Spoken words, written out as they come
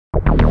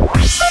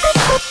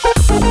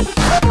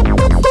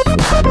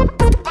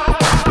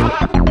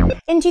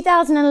In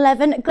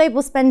 2011,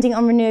 global spending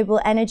on renewable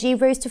energy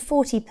rose to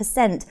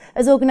 40%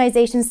 as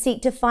organisations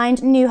seek to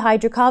find new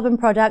hydrocarbon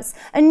products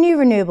and new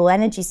renewable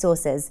energy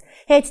sources.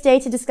 Here today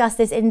to discuss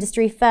this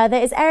industry further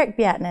is Erik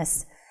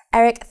Bjertnes.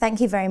 Erik,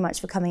 thank you very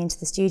much for coming into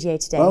the studio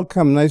today.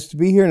 Welcome, nice to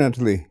be here,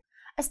 Natalie.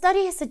 A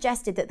study has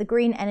suggested that the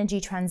green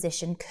energy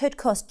transition could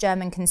cost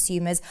German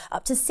consumers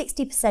up to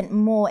 60%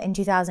 more in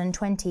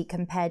 2020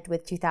 compared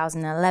with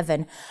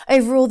 2011.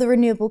 Overall, the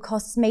renewable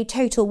costs may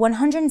total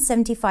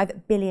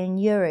 175 billion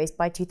euros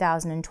by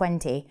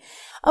 2020.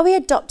 Are we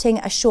adopting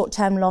a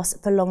short-term loss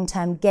for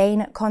long-term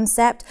gain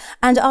concept?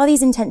 And are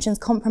these intentions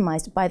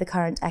compromised by the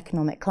current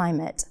economic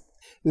climate?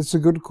 It's a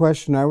good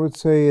question. I would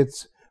say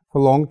it's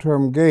for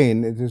long-term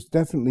gain. It is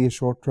definitely a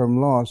short-term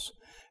loss,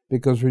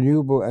 because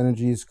renewable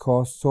energies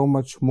cost so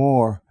much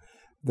more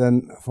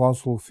than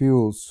fossil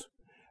fuels.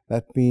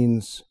 That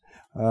means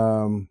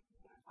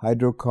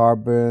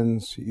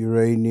hydrocarbons,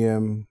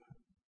 uranium,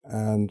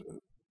 and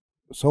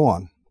so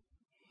on.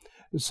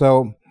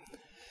 So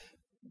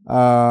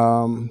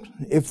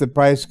if the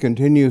price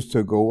continues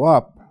to go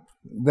up,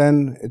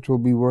 then it will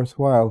be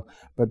worthwhile.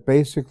 But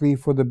basically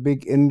for the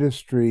big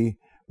industry,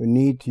 we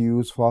need to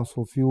use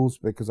fossil fuels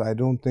because I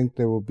don't think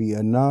there will be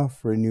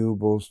enough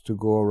renewables to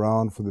go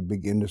around for the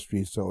big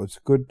industry. So it's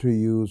good to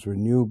use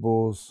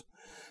renewables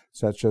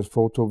such as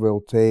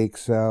photovoltaic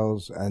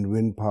cells and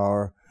wind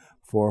power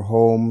for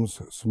homes,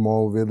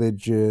 small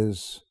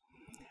villages,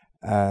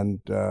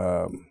 and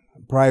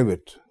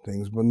private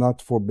things, but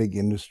not for big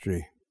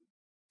industry.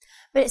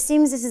 But it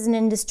seems this is an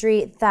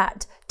industry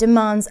that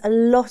demands a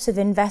lot of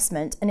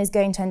investment and is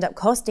going to end up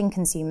costing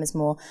consumers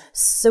more.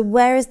 So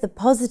where is the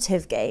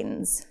positive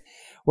gains?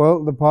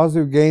 Well, the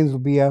positive gains will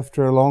be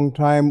after a long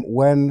time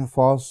when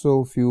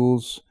fossil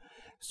fuels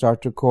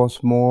start to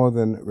cost more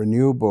than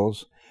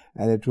renewables.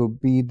 And it will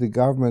be the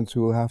governments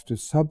who will have to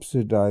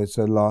subsidize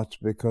a lot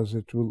because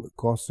it will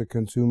cost the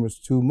consumers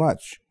too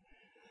much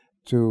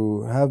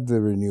to have the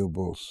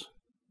renewables.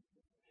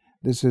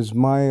 This is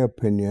my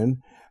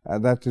opinion.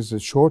 That is a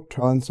short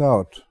turns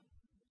out.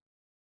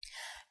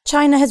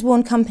 China has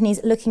warned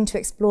companies looking to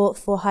explore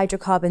for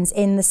hydrocarbons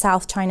in the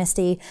South China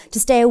Sea to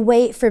stay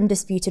away from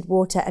disputed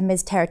water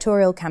amidst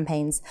territorial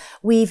campaigns.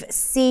 We've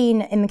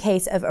seen, in the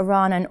case of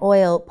Iran and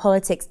oil,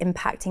 politics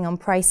impacting on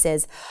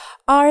prices.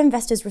 Are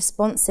investors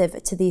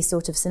responsive to these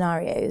sort of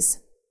scenarios?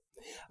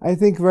 I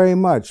think very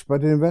much,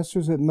 but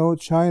investors that know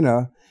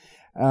China,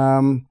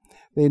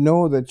 they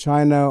know that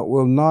China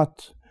will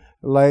not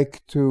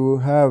like to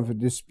have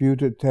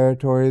disputed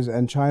territories,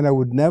 and China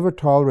would never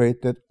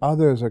tolerate that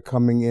others are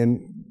coming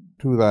in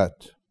to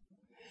that.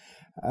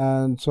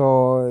 And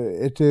so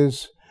it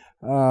is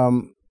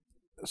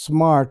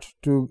smart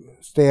to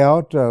stay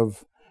out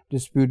of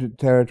disputed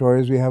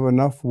territories. We have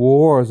enough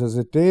wars as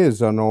it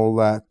is on all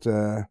that.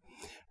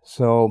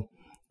 So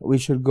we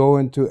should go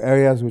into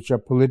areas which are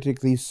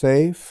politically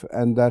safe,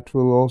 and that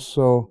will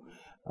also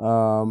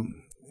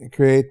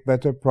create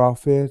better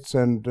profits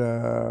and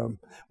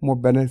more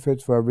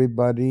benefits for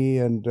everybody,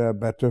 and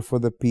better for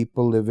the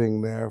people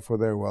living there, for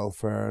their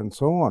welfare and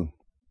so on.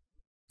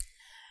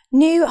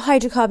 New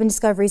hydrocarbon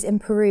discoveries in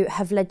Peru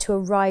have led to a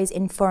rise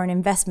in foreign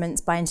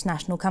investments by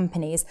international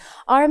companies.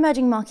 Are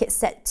emerging markets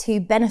set to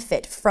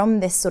benefit from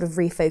this sort of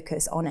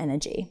refocus on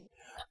energy?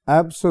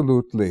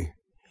 Absolutely.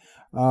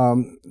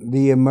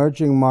 The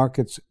emerging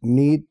markets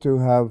need to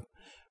have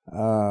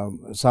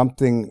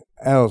something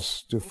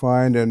else to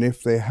find, and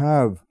if they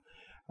have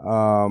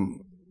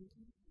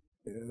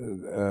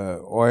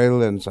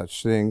oil and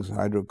such things,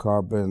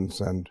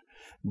 hydrocarbons and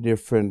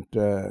different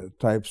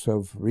types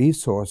of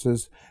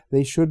resources,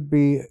 they should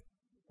be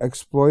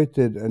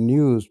exploited and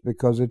used,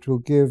 because it will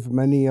give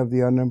many of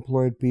the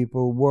unemployed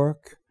people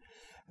work,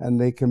 and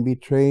they can be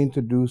trained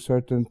to do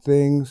certain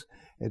things.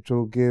 It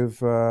will give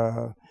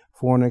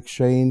foreign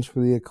exchange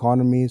for the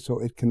economy, so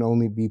it can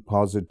only be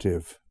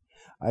positive.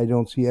 I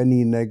don't see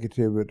any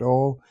negative at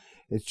all.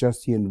 It's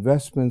just the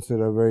investments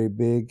that are very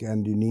big,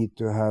 and you need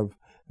to have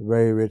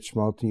very rich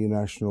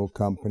multinational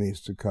companies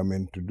to come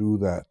in to do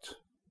that.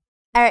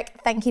 Erik,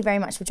 thank you very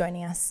much for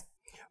joining us.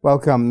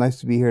 Welcome. Nice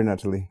to be here,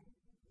 Natalie.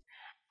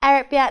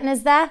 Erik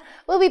Bjertnes there.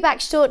 We'll be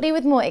back shortly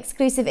with more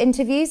exclusive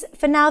interviews.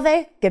 For now,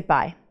 though,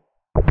 goodbye.